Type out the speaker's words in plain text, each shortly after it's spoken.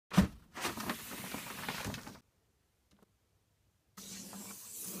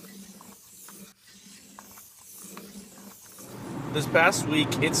This past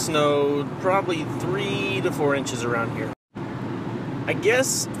week, it snowed probably 3 to 4 inches around here. I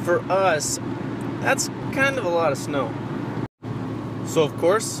guess for us, that's kind of a lot of snow. So of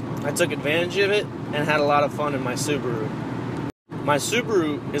course, I took advantage of it and had a lot of fun in my Subaru. My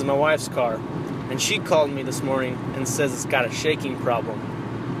Subaru is my wife's car, and she called me this morning and says it's got a shaking problem.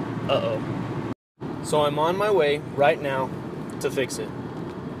 Uh-oh. So I'm on my way right now to fix it.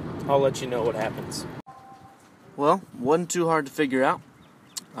 I'll let you know what happens. Well, wasn't too hard to figure out.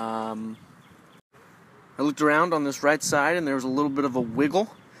 I looked around on this right side and there was a little bit of a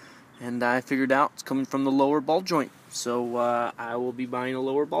wiggle, and I figured out it's coming from the lower ball joint. So I will be buying a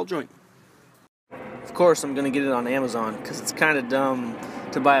lower ball joint. Of course, I'm going to get it on Amazon because it's kind of dumb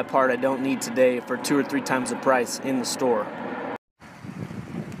to buy a part I don't need today for 2 or 3 times the price in the store.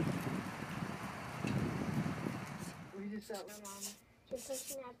 My mom. She's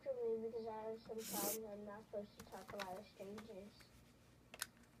pushing after me because I have some problems. I'm not supposed to talk a lot of strangers.